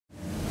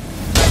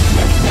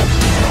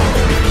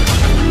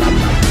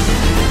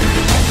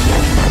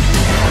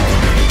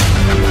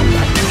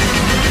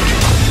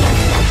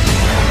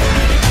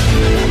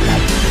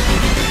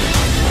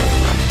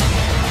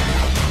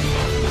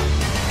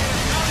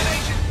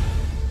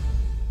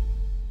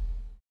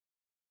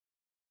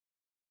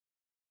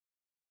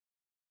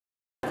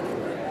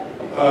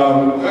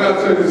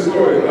gotta tell you this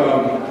story.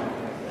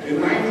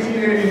 In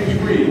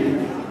 1983,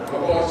 I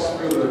boxed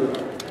for the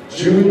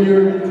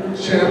Junior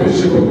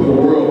Championship of the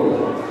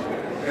World.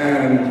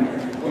 And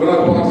when I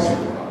boxed,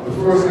 the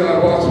first guy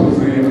I boxed was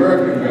the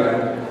American guy.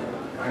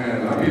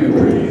 And I beat him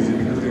pretty easy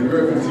because the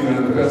American team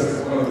had the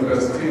best, one of the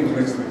best teams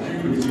next to the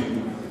Cuban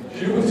team. The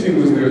Cuban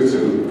team was there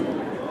too.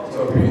 So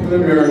I beat the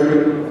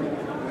American,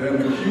 then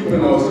the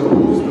Cuban I was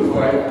supposed to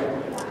fight.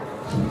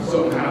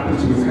 Something happened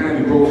to his hand,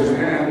 he broke his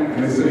hand,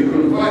 and they said he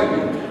couldn't fight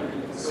me.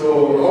 So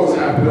I was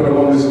happy that I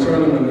won this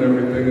tournament and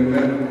everything, and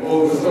then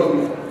all of a sudden,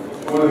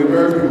 a couple of the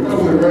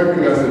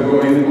American guys said,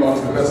 well, he didn't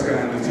box the best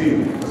guy on the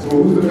team. I said,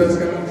 well, who's the best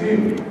guy on the team?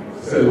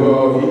 I said,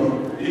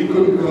 well, he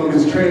couldn't come,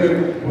 his trainer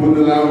wouldn't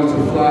allow him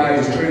to fly,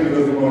 his trainer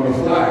doesn't want to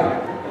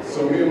fly.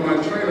 So me and my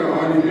trainer,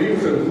 Arnie Beam,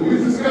 said, who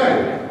is this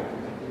guy?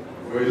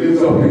 Well, he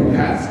lives up in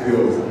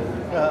Catskills.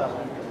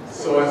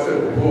 So I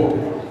said, well,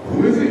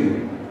 who is he?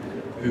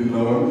 Didn't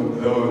know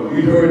him.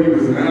 We heard he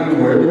was an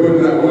animal. Everybody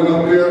that went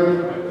up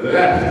there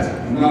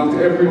left. He knocked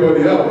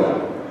everybody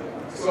out.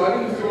 So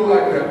I didn't feel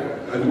like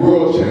a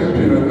world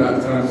champion at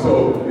that time.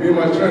 So me and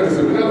my trainer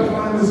said, we gotta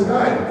find this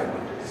guy.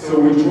 So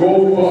we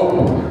drove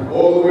up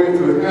all the way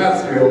to the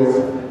Catskills.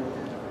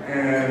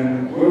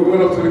 And when we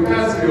went up to the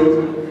Catskills,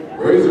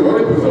 Razor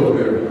Riddick was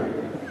over there.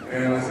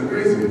 And I said,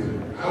 Razor,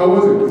 how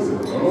was it? He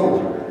said, I don't know.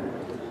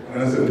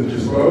 And I said, did you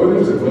spar with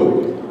him? He said,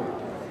 nope.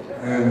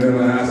 And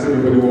then I asked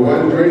everybody, well, why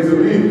did Razor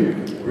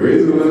leave?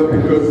 Razor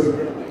left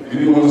because he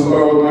didn't want to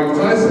spar with Mike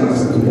Tyson. I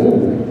said, whoa,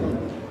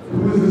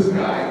 who is this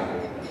guy?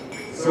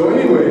 So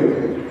anyway,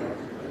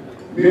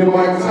 me and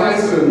Mike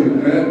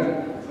Tyson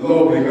met,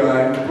 lovely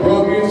guy,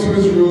 brought me into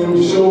his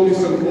room, showed me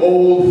some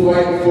old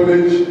fight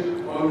footage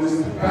on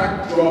this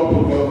backdrop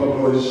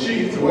of a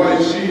sheet, a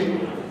white sheet,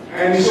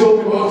 and he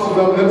showed me boxers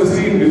I've never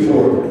seen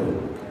before.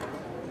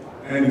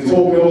 And he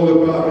told me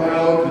all about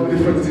how the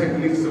different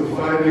techniques of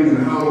fighting and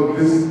how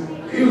this,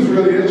 he was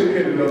really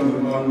educated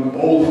on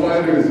old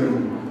fighters,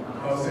 and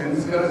I was saying,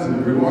 this guy's a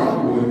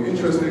remarkable and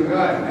interesting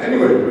guy.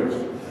 Anyway,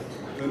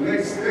 the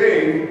next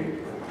day,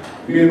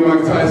 me and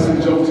Mike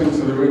Tyson jumped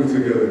into the ring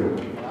together.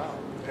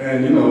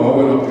 And you know, I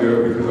went up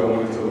there because I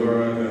wanted to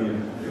learn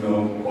and, you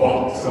know,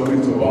 box, I'm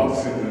into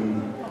boxing.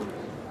 And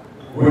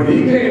when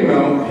he came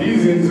out,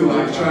 he's into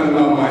like trying to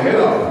knock my head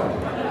off.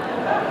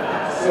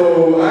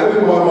 So I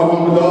did my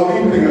Muhammad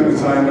Ali thing at the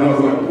time, and I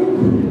was like,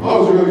 ooh, I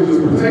was really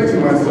just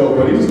protecting myself,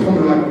 but he was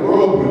coming like a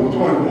whirlwind,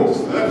 throwing hooks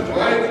left,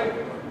 right.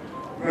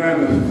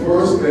 Man, the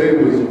first day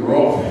was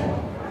rough.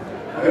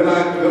 Then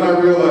I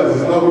realized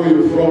it's not where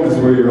you're from, it's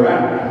where you're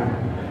at.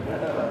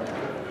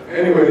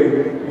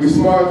 Anyway, we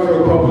sparred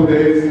for a couple of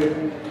days,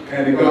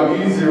 and it got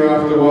easier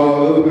after a while,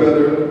 a little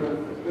better.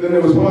 Then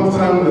there was one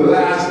time, the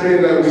last day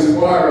that we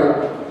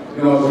sparred,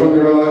 you know, I was running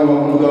around like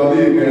Muhammad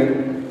Ali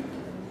again.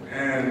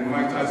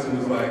 Mike Tyson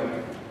was like,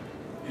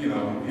 you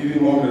know, he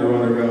didn't want me to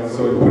run around,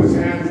 so he put his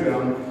hands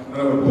down, and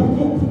I went, boop,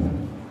 boop.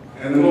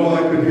 And then all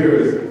I could hear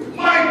is,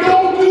 Mike,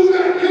 don't do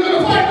that! You're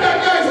gonna fight that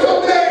guy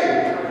someday!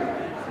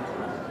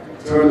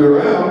 Turned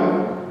around,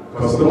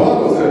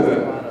 Customado said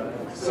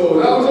that. So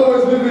that was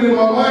always living in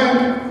my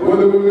mind,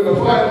 whether we were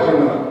gonna fight or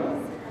not.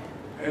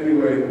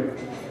 Anyway,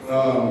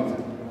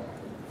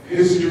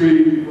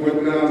 history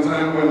went down,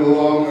 time went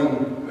along,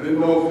 and I didn't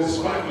know if this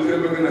fight was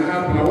ever gonna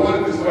happen. I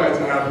wanted this fight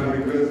to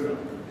happen because,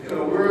 you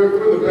know,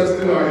 we're the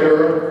best in our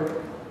era.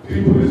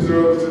 People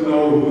deserve to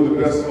know who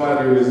the best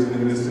fighter is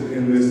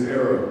in this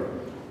era.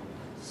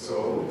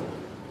 So,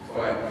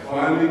 fight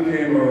finally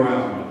came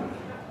around.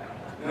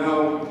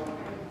 Now,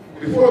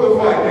 before the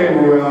fight came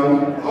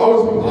around, I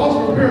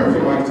was preparing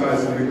for Mike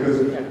Tyson because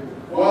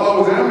while I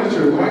was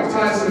amateur, Mike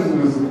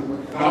Tyson was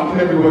knocking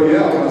everybody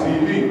out on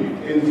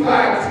TV. In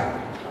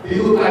fact, he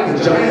looked like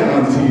a giant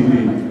on TV.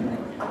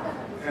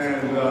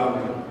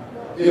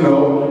 And, you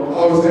know,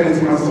 I was saying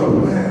to myself,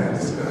 man,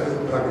 this guy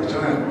looks like a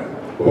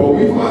giant. Well,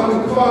 we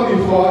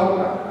finally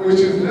fought, which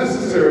is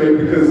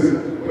necessary because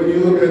when you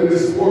look at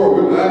this sport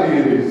with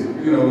gladiators,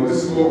 you know,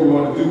 this is what we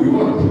want to do. We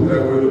want to prove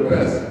that we're the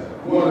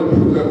best. We want to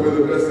prove that we're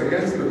the best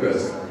against the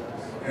best.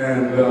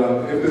 And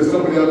if there's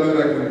somebody out there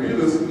that can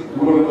beat us,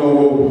 we want to know,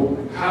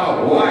 well,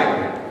 how,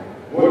 why?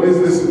 What is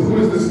this, who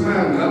is this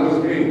man? That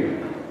was me.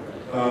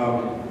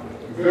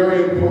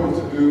 Very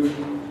important to do.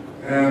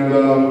 And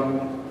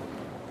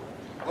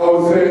I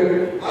would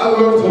say I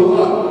learned a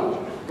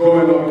lot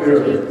going up there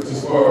to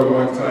spar with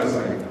Mike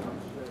Tyson.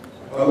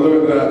 I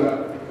learned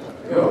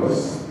that, you know,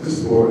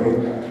 this sport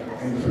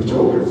ain't for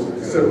jokers.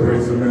 It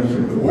separates the men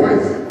from the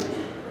boys.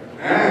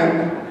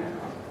 And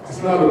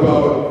it's not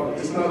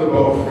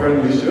about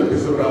friendship.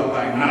 It's about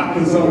like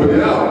knocking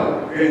somebody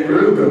out, getting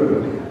rid of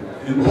them,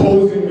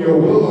 imposing your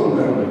will on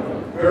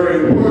them.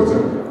 Very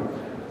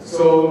important.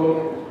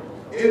 So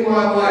in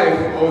my life,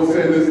 I would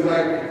say there's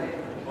like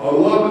a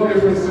lot of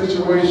different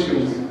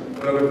situations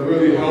that have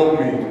really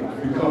helped me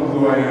become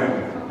who I am.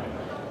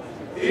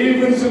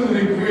 Even to the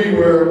degree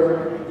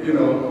where, you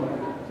know,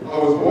 I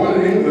was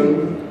born in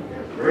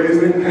England,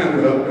 raised in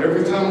Canada.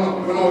 Every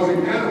time when I was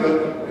in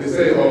Canada, they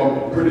say,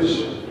 oh,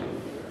 British.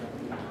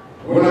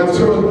 When I go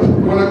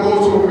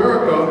to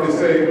America,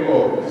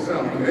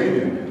 sound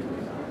Canadian.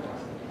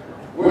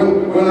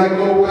 When I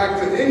go back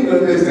to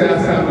England, they say I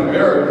sound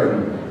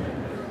American.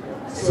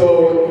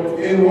 So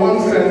in one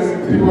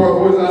sense, people are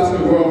always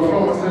asking where I'm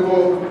from. I say,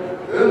 well,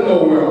 they don't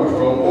know where I'm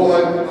from. All I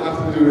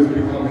have to do is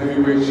become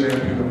heavyweight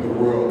champion of the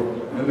world,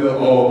 and they'll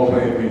all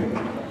play me.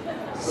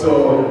 So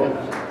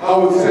I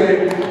would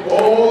say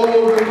all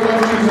of the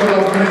countries that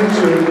I've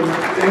mentioned,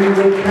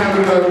 England,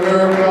 Canada,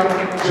 America,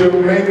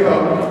 Jamaica,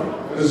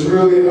 has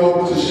really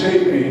helped to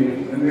shape me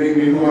and make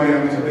me who I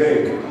am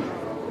today.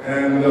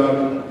 And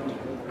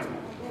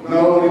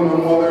not only my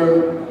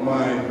mother,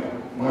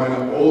 my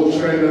old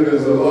trainer,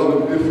 there's a lot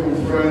of different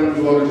friends,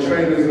 a lot of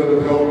trainers that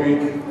have helped me.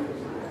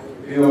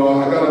 You know,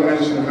 I gotta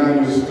mention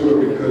Emmanuel Stewart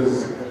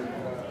because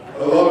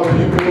a lot of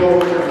people know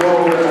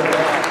that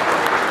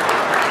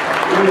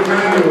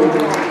Emmanuel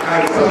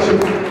had such a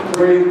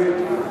great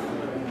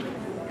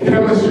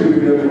chemistry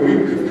together. We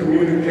could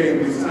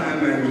communicate in sign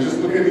language, just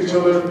look at each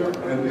other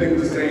and think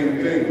the same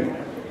thing.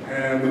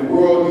 And the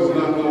world does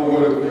not know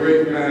what a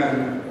great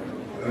man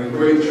and a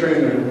great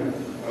trainer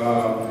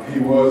he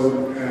was.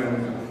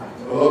 And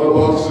a lot of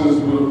boxers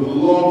would have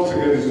loved to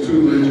get his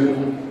tutelage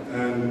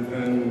and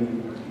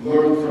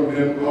learn from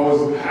him. I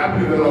was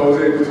happy that I was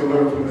able to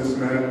learn from this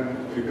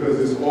man because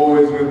it's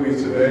always with me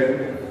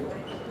today.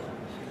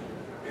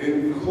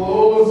 In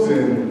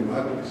closing, I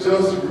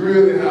just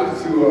really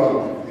have to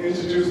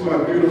introduce my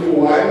beautiful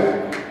wife.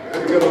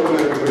 Let's get up and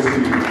let everybody see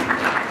you.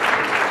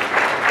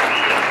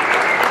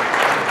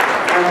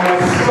 And my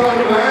son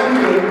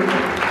Landon,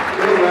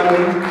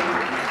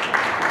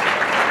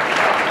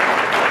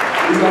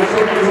 he's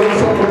on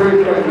summer break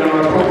right now.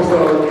 I promise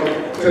I'll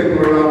take him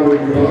around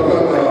with me. But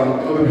I've got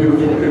other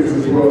beautiful kids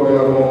as well at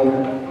home.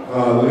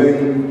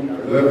 Ling,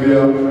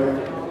 Levia,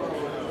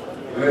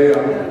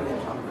 Leia.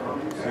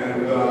 And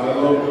I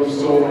love them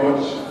so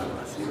much.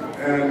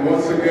 And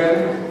once again,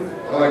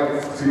 I'd like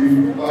to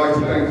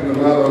thank the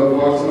Nevada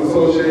Boxing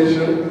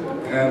Association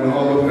and the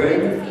Hall of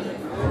Fame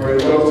for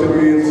inducting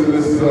me into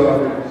this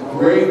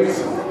great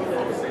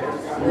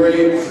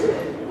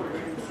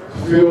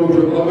field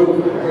with other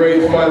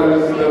great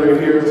fighters that are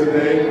here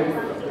today.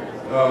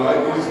 I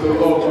used to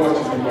love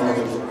watching the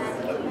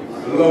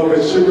Marvin. Love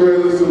it. Sugar Ray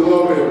used to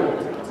love it.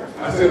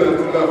 I said that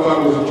fight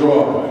was a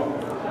draw.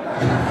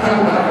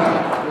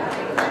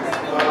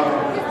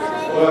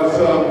 But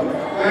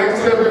thanks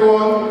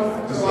everyone.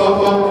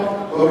 Mustafa,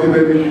 love you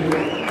baby.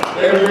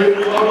 Every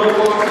other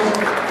boxers,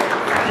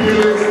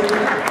 Felix,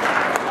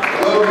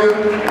 love you.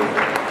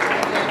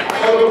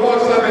 All the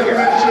boxers I think you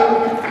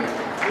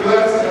mentioned,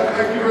 bless.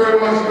 Thank you very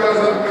much, you guys.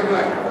 Have a good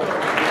night.